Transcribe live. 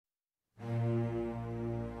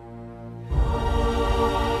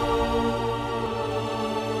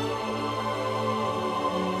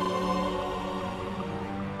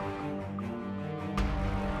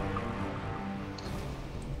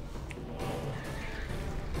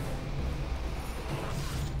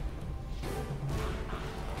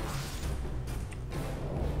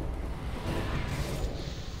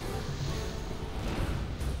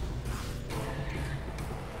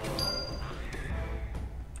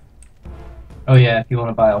Oh yeah, if you want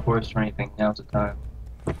to buy a horse or anything, now's the time.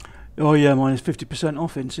 Oh yeah, mine is 50%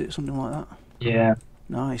 off, isn't it? Something like that. Yeah.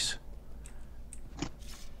 Nice.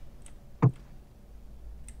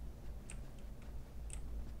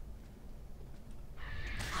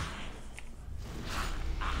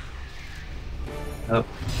 Oh.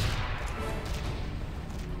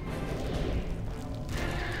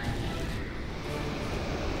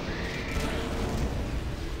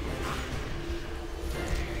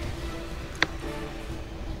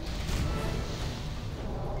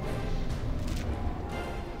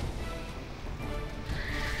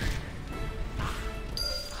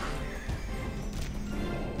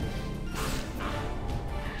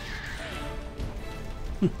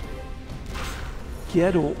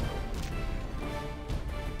 Get up.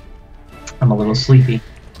 I'm a little sleepy.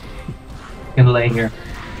 Gonna lay here.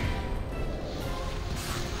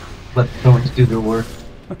 Let the thorns do their work.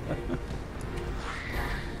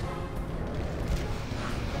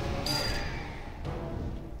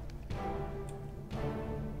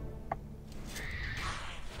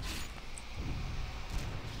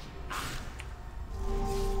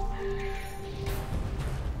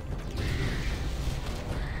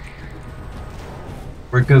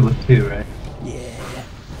 We're good with 2, right? Yeah.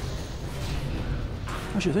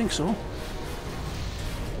 I should think so.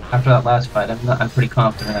 After that last fight, I'm pretty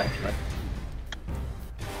confident actually.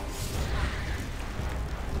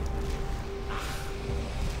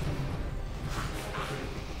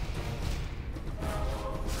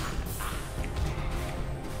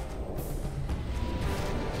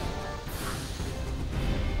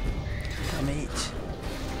 Damn it.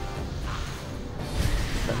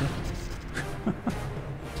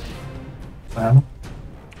 Well,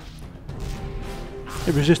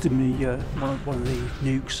 It resisted me, one of the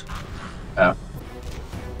nukes. oh.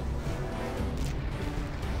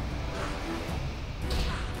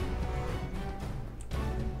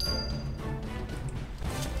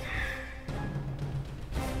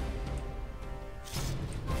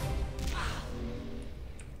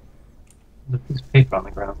 Look, there's paper on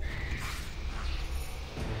the ground.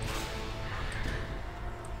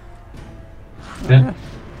 Oh, yeah.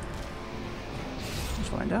 Let's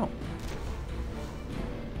find out.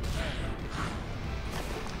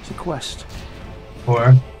 It's a quest.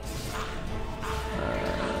 Or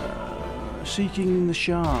Seeking the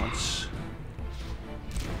shards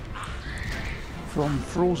from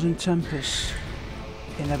Frozen Tempest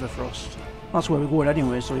in Everfrost. That's where we're going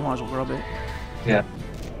anyway, so we might as well grab it. yeah.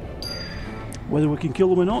 Whether we can kill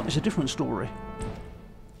them or not is a different story.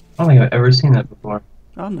 I don't think I've ever seen that before.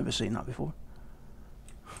 I've never seen that before.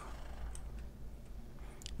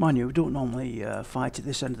 Mind you, we don't normally fight at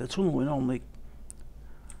this end of the tunnel. We normally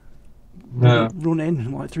No. run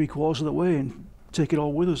in like 3/4 of the way and take it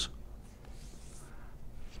all with us.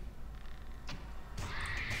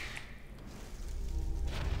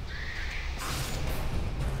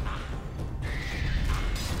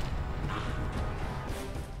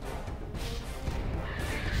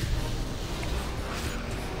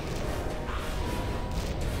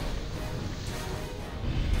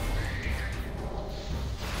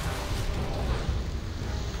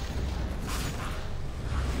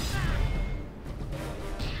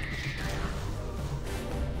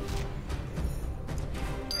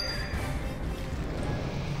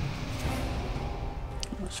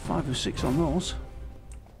 That's 5 or 6 on those.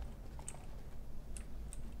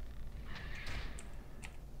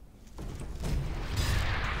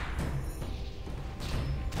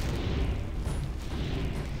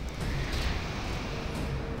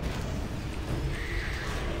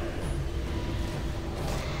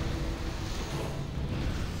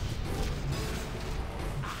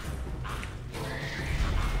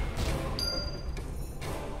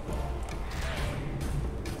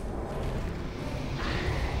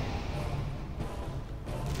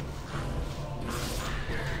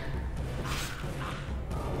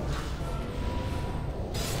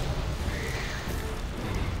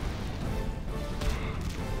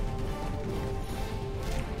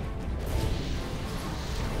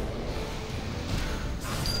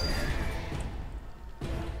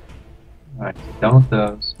 Alright, done with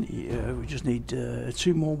those. Yeah, we just need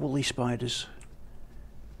 2 more woolly spiders.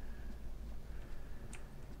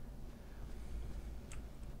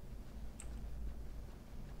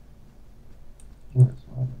 Ooh, that's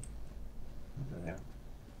one. Over there.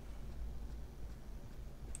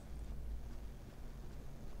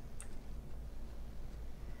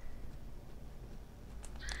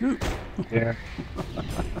 Ooh. Here.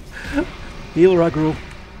 Healer aggro.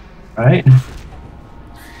 Right?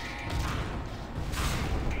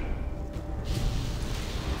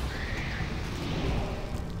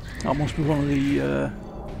 That must be one of the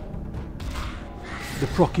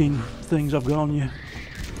procking things I've got on you.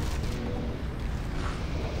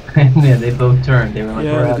 Yeah, they both turned. They were like,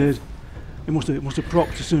 Yeah, they did. It must have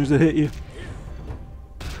procced as soon as they hit you.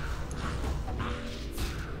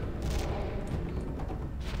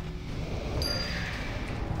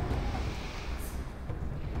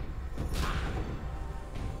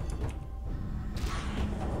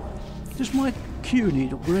 Does my Q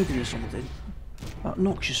need upgrading or something? That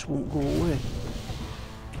noxious won't go away.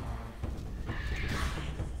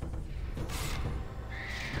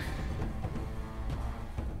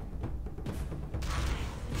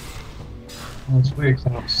 Well, it's weird because I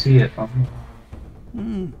don't see it on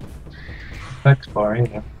the effects bar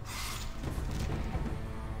either.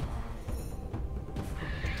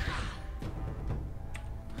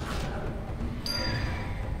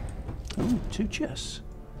 Oh, 2 chests.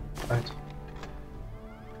 Right.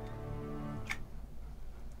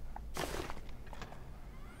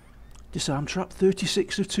 Disarm trap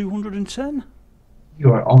 36 of 210.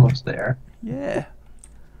 You are almost there. Yeah.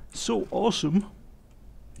 So awesome.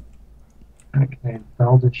 Okay,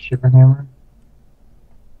 Baldur's Shiverhammer.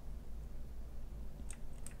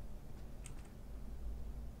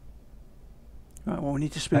 Right, well, we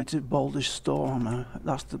need to speak to Baldur's Storm.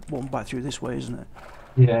 That's the one back through this way, isn't it?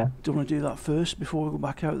 Yeah. Do you want to do that first before we go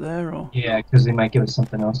back out there, or? Yeah, because they might give us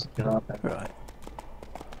something else to kill out there. Right.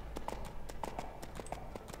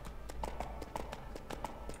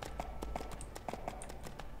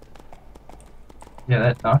 Yeah,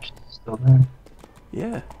 that noxious is still there.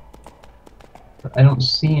 Yeah. But I don't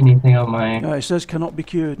see anything on my... It says cannot be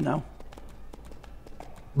cured now.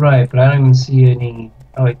 Right, but I don't even see any...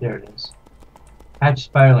 Oh wait, there it is. Hatch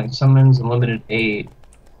Spiraling summons unlimited aid.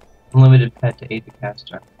 Unlimited pet to aid the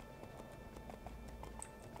caster.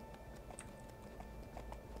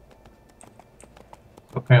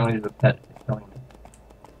 So apparently there's a pet killing me.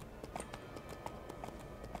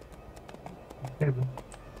 Okay, but...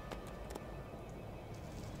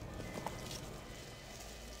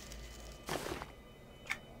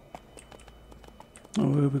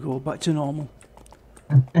 Oh, here we go, back to normal.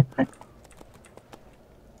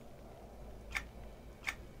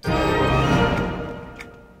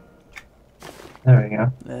 There we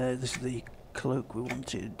go. This is the cloak we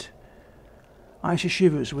wanted. Icy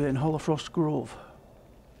Shivers within Hollowfrost Grove.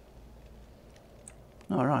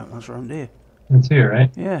 Alright, that's around here. It's here, right?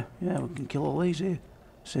 Yeah, we can kill all these here.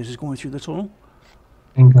 Says it's going through the tunnel.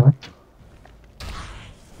 Incoming.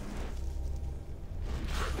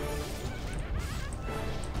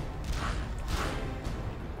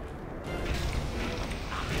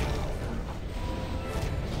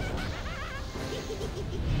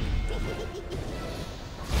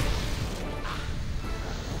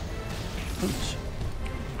 Oops.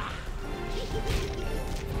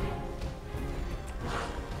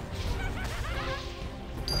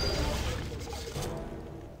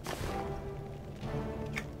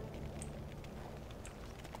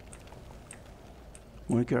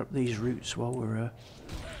 I want to get up these routes while we're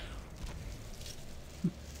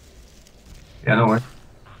Yeah, don't worry.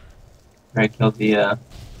 I killed the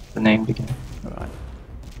named again. Alright.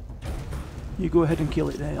 You go ahead and kill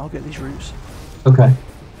it there, I'll get these routes. Okay.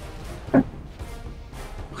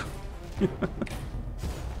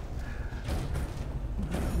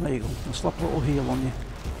 There you go. I'll slap a little heal on you.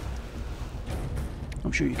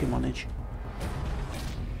 I'm sure you can manage.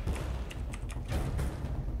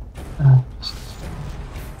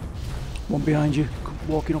 One behind you,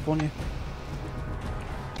 walking up on you.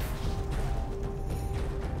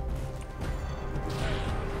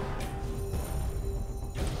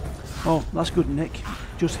 Oh, that's good, Nick.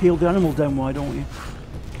 Just heal the animal den, why don't you?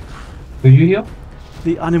 Did you heal?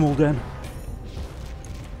 The animal den.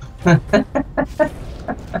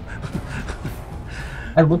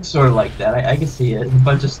 I look sort of like that. I can see it. A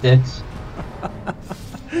bunch of sticks.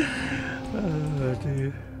 Oh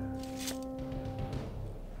dear.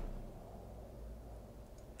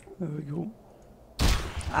 There we go.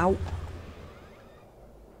 Ow.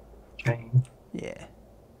 Chain. Yeah.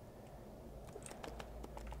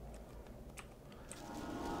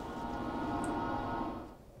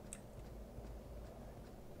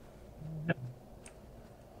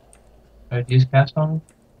 Did you use cast on him?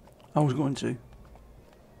 I was going to.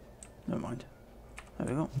 Never mind. There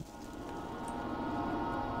we go.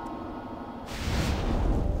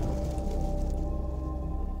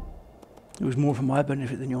 It was more for my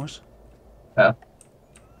benefit than yours. Oh.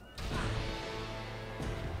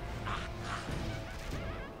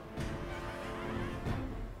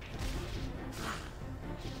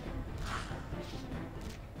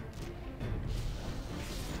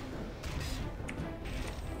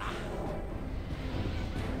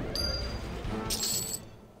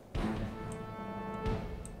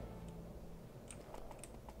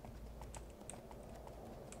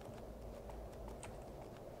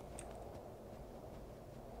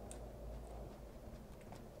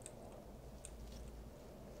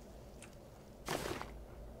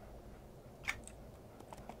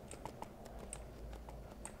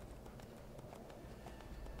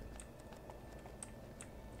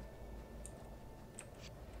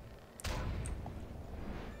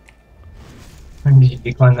 Did you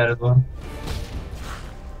decline that as well?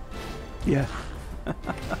 Yeah.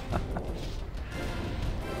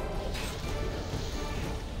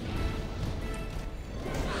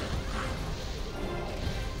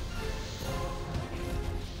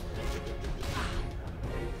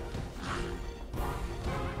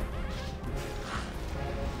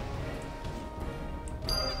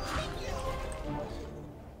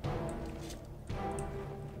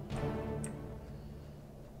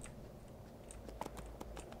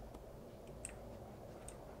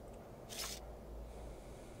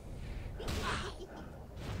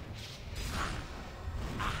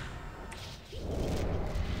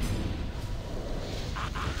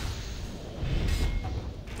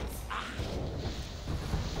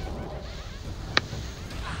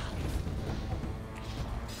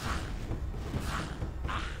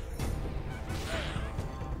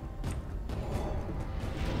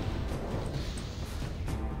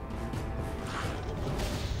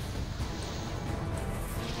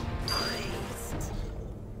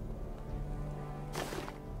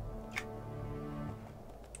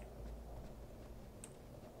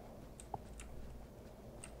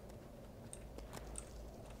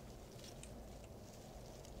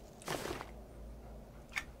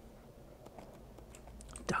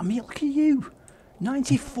 Damn it, look at you.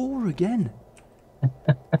 94 again.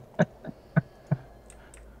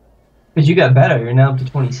 Because you got better, you're now up to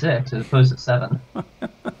 26 as opposed to 7.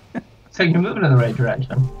 So you're moving in the right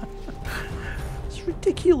direction. It's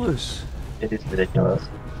ridiculous. It is ridiculous.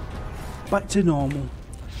 Back to normal.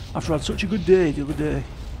 After I had such a good day the other day.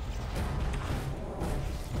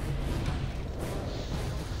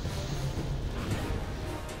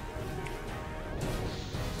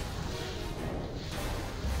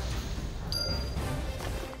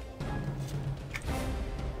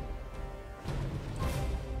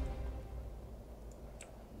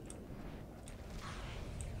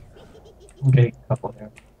 I'm getting a couple here.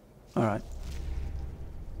 Alright.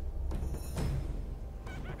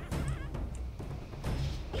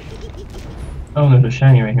 Oh, there's a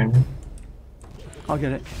shiny right here. I'll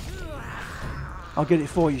get it. I'll get it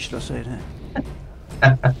for you, should I say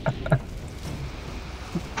that?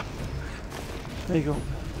 There you go.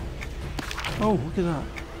 Oh, look at that.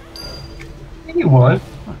 You won.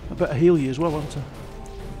 I better heal you as well, won't I?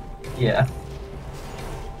 Yeah.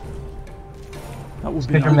 That would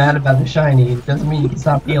be If you're nice. mad about the shiny, it doesn't mean you can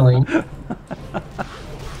stop healing.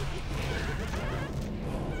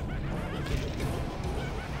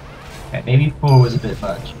 Okay, maybe 4 was a bit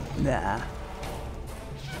much. Nah.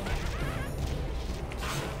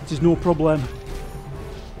 It is no problem.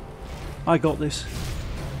 I got this.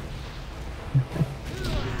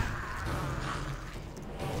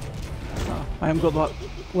 I haven't got that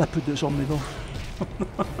leopard that's on me though.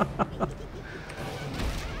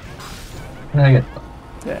 I get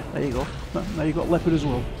Yeah, there you go. Now you got leopard as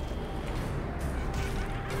well.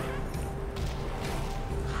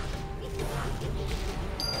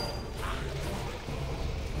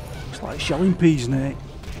 It's like shelling peas, Nate.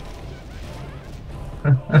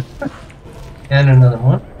 and another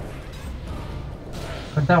one.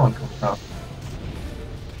 Where'd that one come from?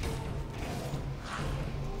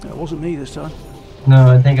 It wasn't me this time.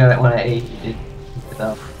 No, I think when I ate, it picked it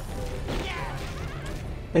up.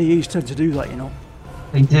 AEs tend to do that, you know.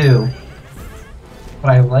 They do.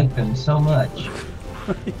 But I like them so much.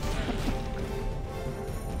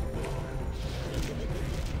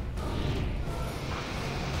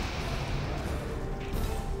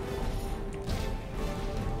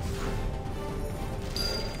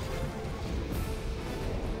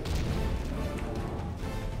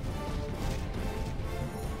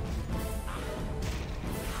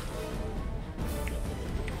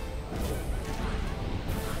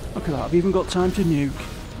 Look at that, I've even got time to nuke.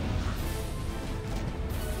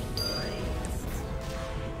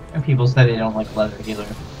 And people say they don't like leather either.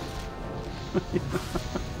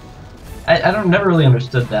 I don't never really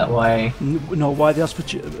understood that, why. No, why they ask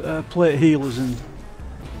for plate healers and...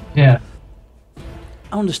 Yeah.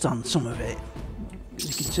 I understand some of it.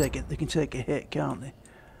 They can take a hit, can't they?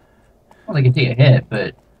 Well, they can take a hit,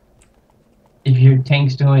 but if your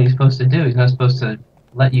tank's doing what he's supposed to do, he's not supposed to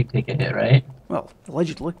let you take a hit, right? Well,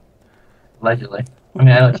 allegedly. Allegedly. I mean,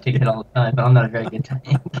 I like to take a hit all the time, but I'm not a very good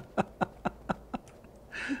tank.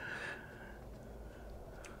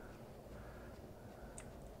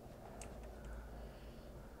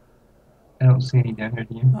 I don't see any down here,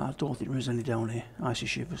 do you? I don't think there is any down here. Icy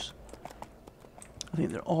shivers. I think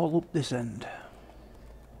they're all up this end.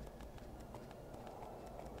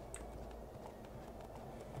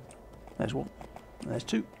 There's one. There's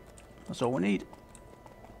two. That's all we need.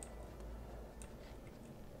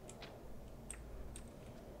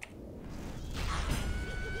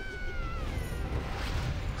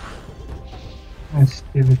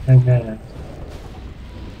 Stupid thing that is.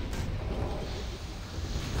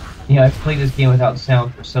 Yeah, I've played this game without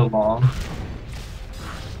sound for so long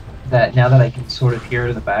that now that I can sort of hear it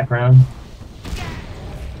in the background,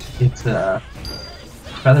 it's rather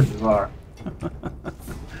bizarre.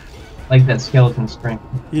 Like that skeleton scream.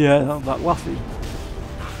 Yeah, that laughing.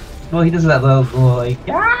 Well, he does that little like,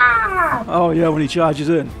 yeah. Oh yeah, when he charges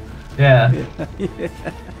in. Yeah. Yeah.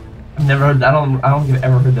 I've never heard. I don't think I've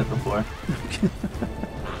ever heard that before.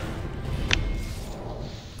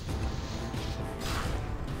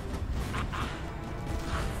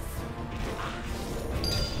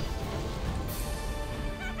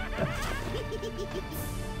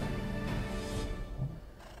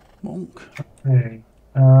 Monk. Okay.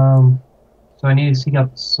 So I need to seek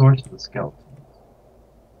out the source of the skeleton.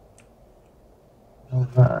 How's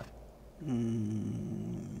that?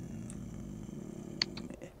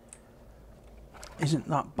 Isn't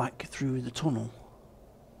that back through the tunnel?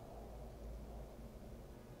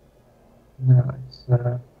 No, it's If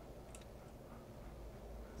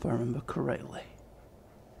I remember correctly.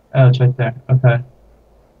 oh, it's right there. Okay.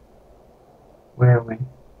 Where are we?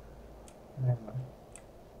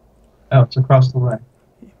 Oh, it's across the way.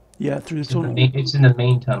 Yeah, through the It's in the tunnel. it's in the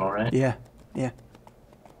main tunnel, right? Yeah, yeah.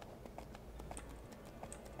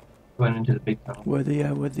 Going into the big tunnel. Where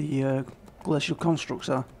the glacial constructs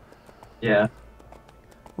are. Yeah.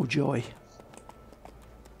 Oh joy.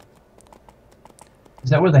 Is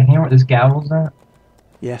that where the hammer, this gavel's at?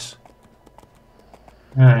 Yes.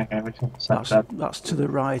 Okay, we're going to set that. That's to the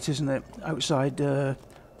right, isn't it? Outside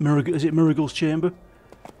is it Muragle's chamber?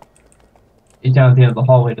 It's down at the end of the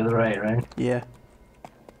hallway to the right, right? Yeah.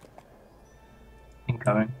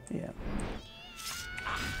 Incoming. Yeah.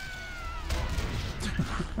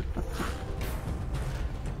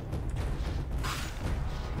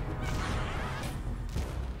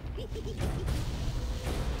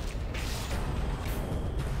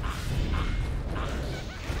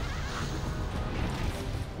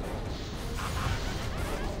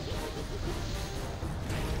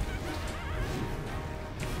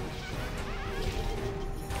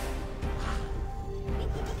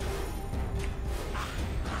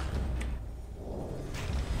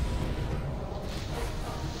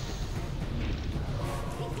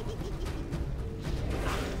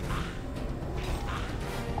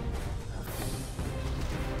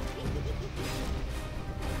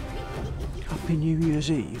 Happy New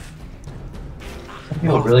Year's Eve. Some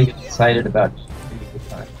people really get excited about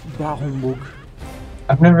Bah humbug.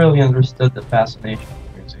 I've never really understood the fascination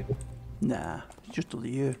with New Year's Eve. Nah, it's just another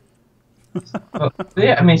year. Well,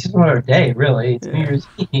 yeah, I mean, it's just another day, really. It's Yeah. New Year's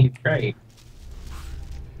Eve, great.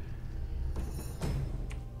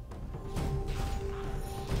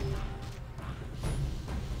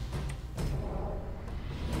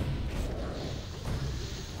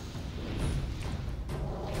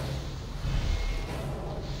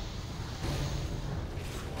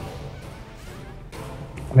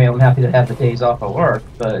 I mean, I'm happy to have the days off of work,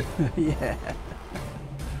 but Yeah.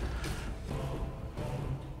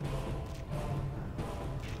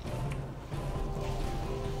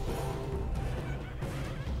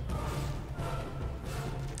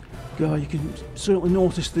 God, you can certainly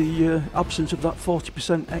notice the absence of that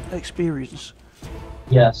 40% experience.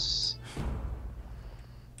 yes.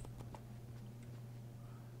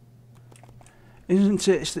 Isn't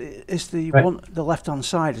it? It's the Right. one, the left-hand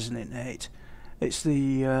side, isn't it, Nate? It's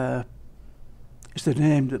the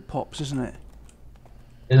name that pops, isn't it?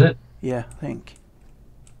 Is it? Yeah, I think.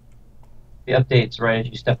 The update's right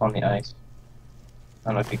as you step on the ice. I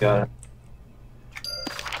don't know if you got it.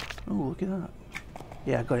 Oh, look at that.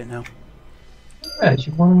 Yeah, I got it now. Yeah,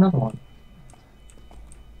 you won another one.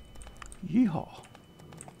 Yeehaw.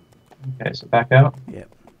 Okay, so back out. Yep.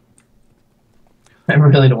 I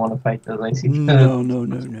really don't want to fight those icy No.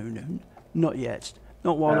 Not yet.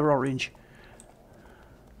 Not while Yeah. they're orange.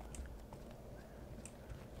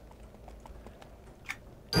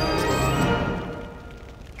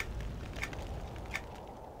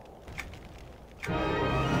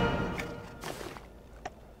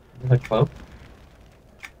 The cloak.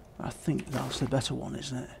 I think that's the better one,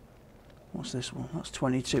 isn't it? What's this one? That's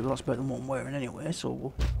 22. Well, that's better than what I'm wearing anyway,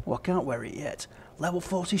 so I can't wear it yet. Level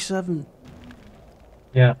 47.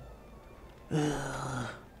 Yeah.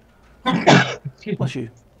 Excuse me. Bless you.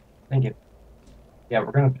 Thank you. Yeah,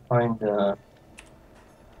 we're gonna find a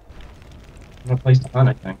place to hunt,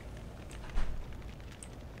 I think.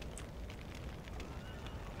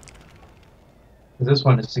 Because this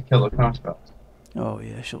one is to kill the crossbows. Oh,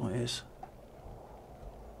 yeah, sure it is.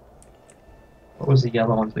 What was the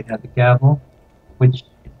yellow ones? We had the gavel, which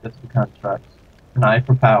is the construct, an eye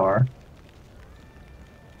for power,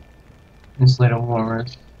 Insulator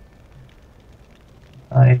warmers.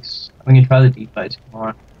 Ice. We can try the deep ice. Come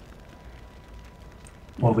on.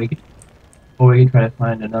 Or Yeah. we could try to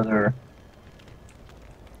find another.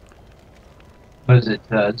 What is it?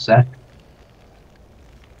 Zach.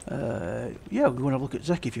 Yeah, we're going to have a look at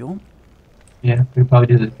Zek if you want. Yeah, we could probably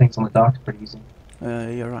do the things on the docks pretty easy.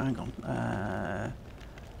 Yeah, right, hang on.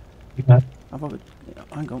 You got. I've got it.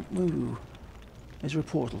 Hang on. Ooh. Is there a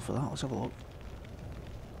portal for that? Let's have a look.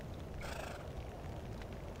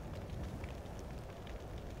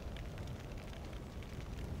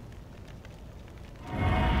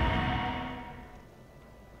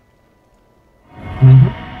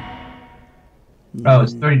 Oh,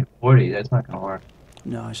 it's 30 to 40. That's not gonna work.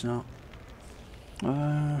 No, it's not.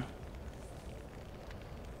 I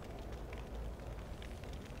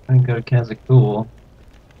can go to Kazakul.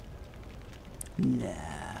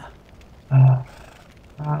 Nah.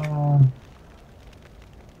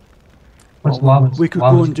 What's Well, lava? we could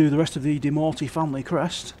go and do the rest of the Demorti family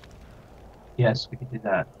crest. Yes, we could do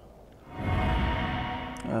that.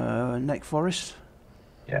 Neck Forest.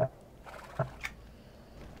 Yeah.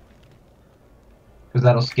 Because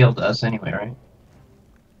that'll scale to us anyway, right?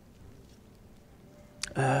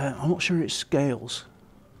 I'm not sure it scales.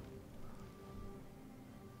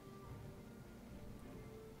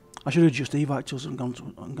 I should have just evac'd us and gone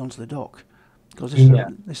to the dock. Because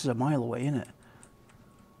this is a mile away, isn't it?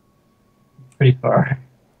 Pretty far.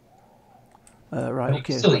 Right,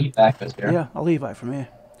 okay. Still evac us here. Yeah, I'll evac from here.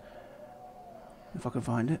 If I can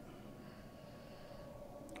find it.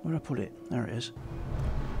 Where did I put it? There it is.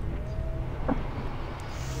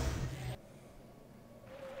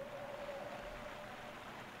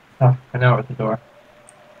 Oh, and now we're at the door.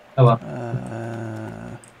 Oh well.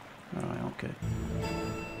 Alright, okay.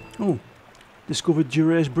 Oh, discovered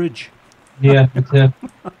Durais Bridge. Yeah, me too.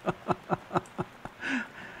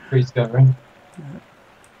 Rediscovery.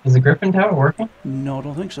 Is the Griffin Tower working? No, I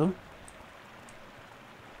don't think so.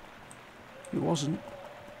 It wasn't.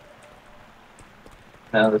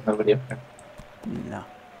 No, there's nobody up there. No.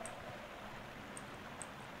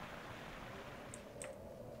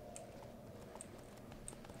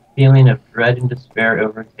 Feeling of dread and despair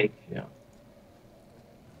overtakes you.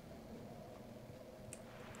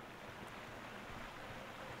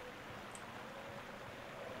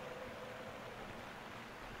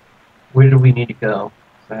 Where do we need to go?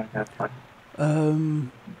 So I don't have time.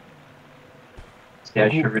 Yeah,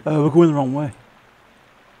 sure. We're going the wrong way.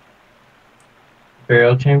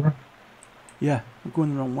 Burial chamber? Yeah, we're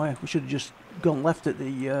going the wrong way. We should have just gone left at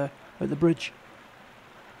the bridge.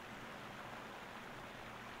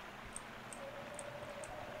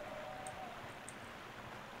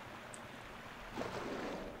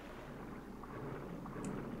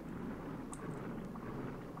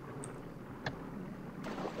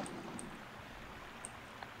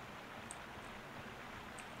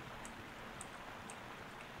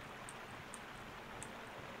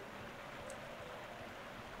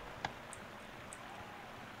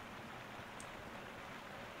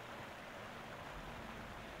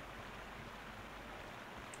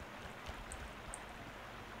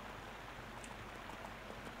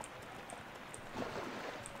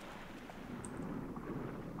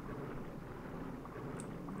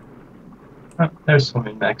 Oh, there's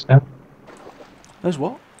swimming maxed out. There's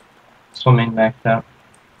what? Swimming maxed out.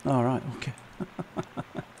 All right, okay.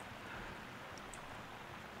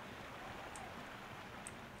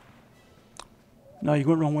 No, you're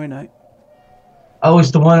going the wrong way now. Oh,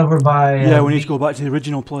 it's the one over by... yeah, we need to go back to the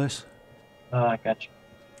original place. Oh, I got you.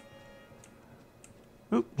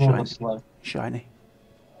 Oop, Shiny. Slow. Shiny.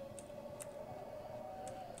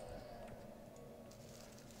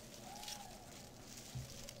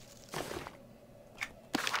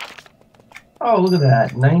 Oh, look at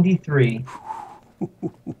that. 93. 2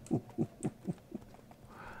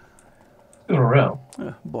 in a row.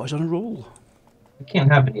 Boys on a roll. We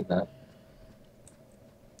can't have any of that.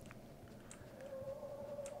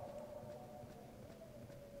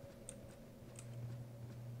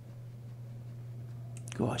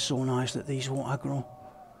 God, it's so nice that these won't aggro.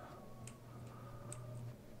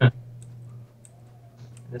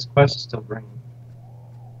 This quest is still bringing.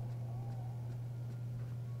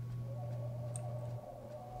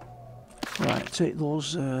 Right, take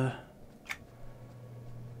those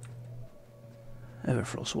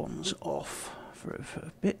Everfrost ones off for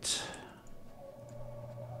a bit.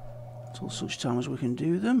 Until such time as we can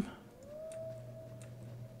do them.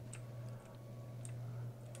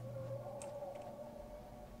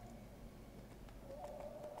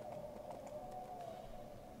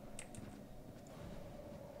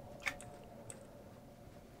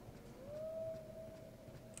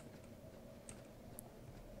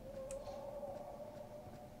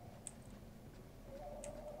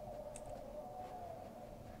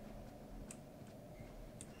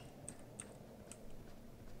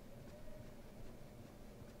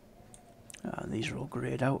 these are all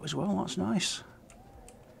greyed out as well, that's nice.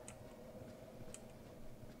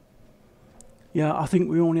 Yeah, I think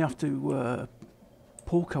we only have to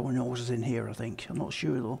poke our noses in here, I think. I'm not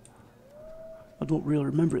sure though. I don't really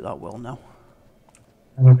remember it that well now.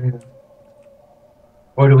 I don't either.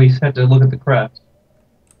 Or do we have to look at the crest?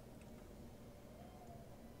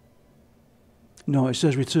 No, it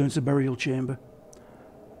says return to burial chamber.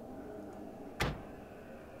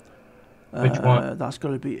 Which one? That's got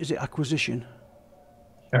to be, is it acquisition?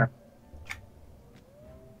 Sure.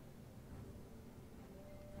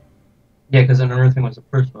 Yeah, because unearthing was the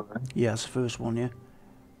first one, right? Yeah, that's the first one, yeah.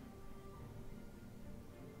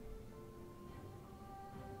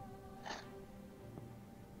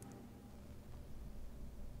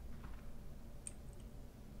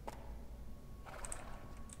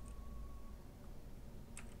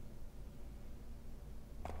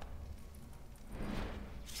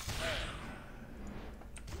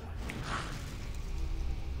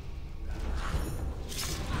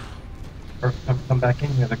 Perfect time to come back in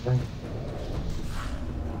here, the green.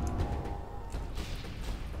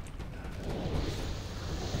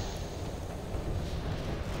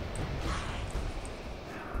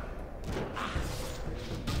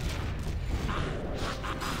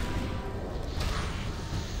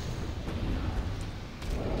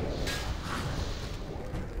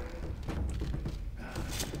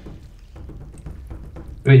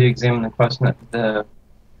 Do we need to examine the quest, the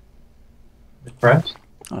crest?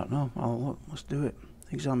 I don't know, I'll look, let's do it.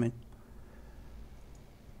 Examine.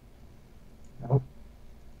 Nope.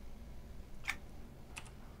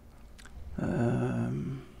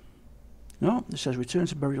 No, it says return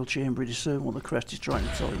to burial chamber, discern what the crest is trying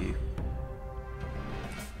to tell you.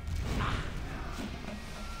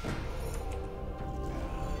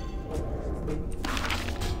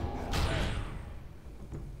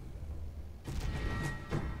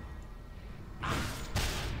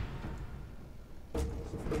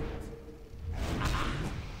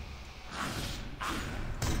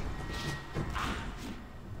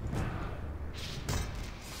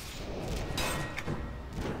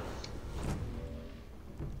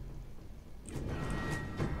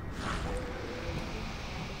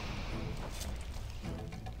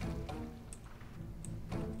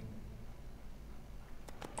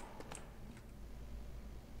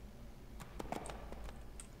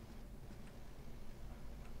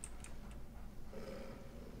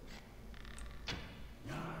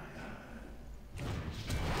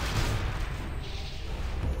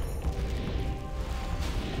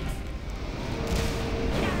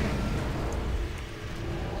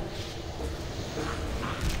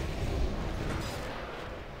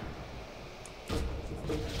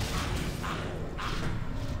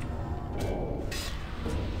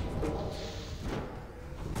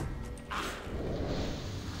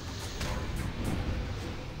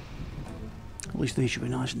 At least these should be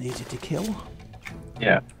nice and easy to kill.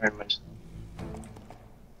 Yeah, very much so.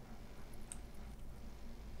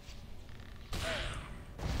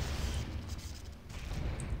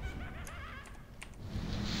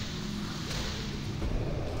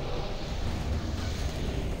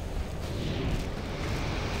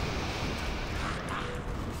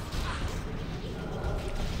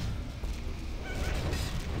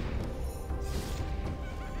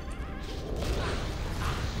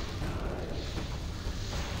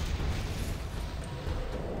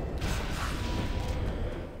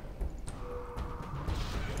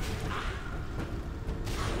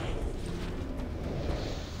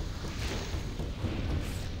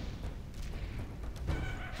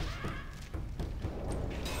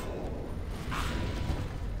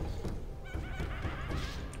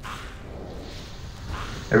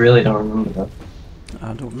 I really don't remember that.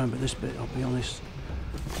 I don't remember this bit, I'll be honest.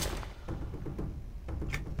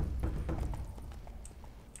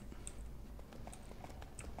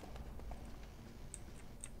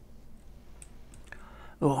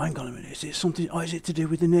 Oh, hang on a minute, is it something, oh, is it to do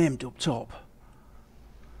with the name up top?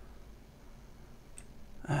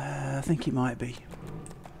 I think it might be.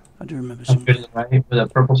 I do remember Up something. here to the right, where the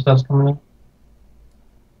purple stuff's coming in.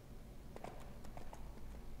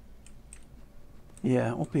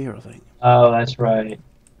 Yeah, up here I think. Oh, that's right.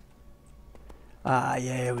 Ah,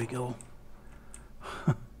 yeah, here we go.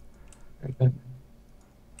 Very good.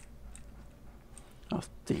 I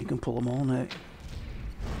think you can pull them all now.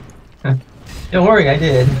 Don't worry, I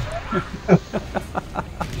did.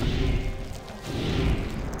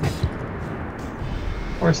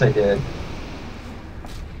 Of course I did.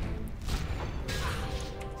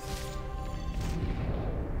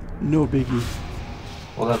 No biggie.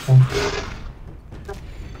 Well, that's one.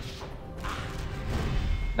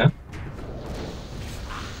 No?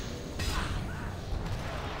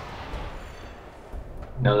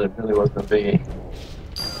 No, there really was no biggie.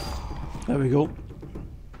 There we go.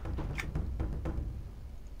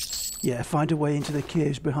 Yeah, find a way into the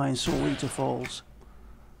caves behind Soul Eater Falls.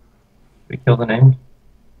 We kill the name?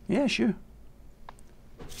 Yeah, sure.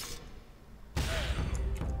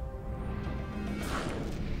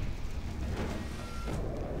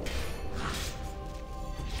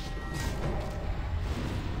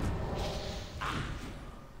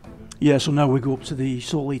 Yeah, so now we go up to the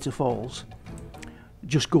Soul Eater Falls.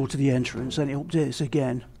 Just go to the entrance, then it updates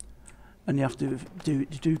again. And you have to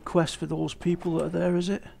do quests for those people that are there, is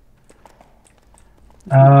it?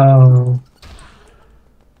 Oh.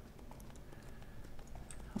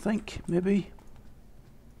 I think, maybe.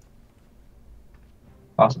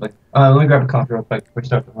 Possibly. Let me grab a coffee real quick before we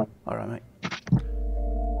start the run. Alright, mate.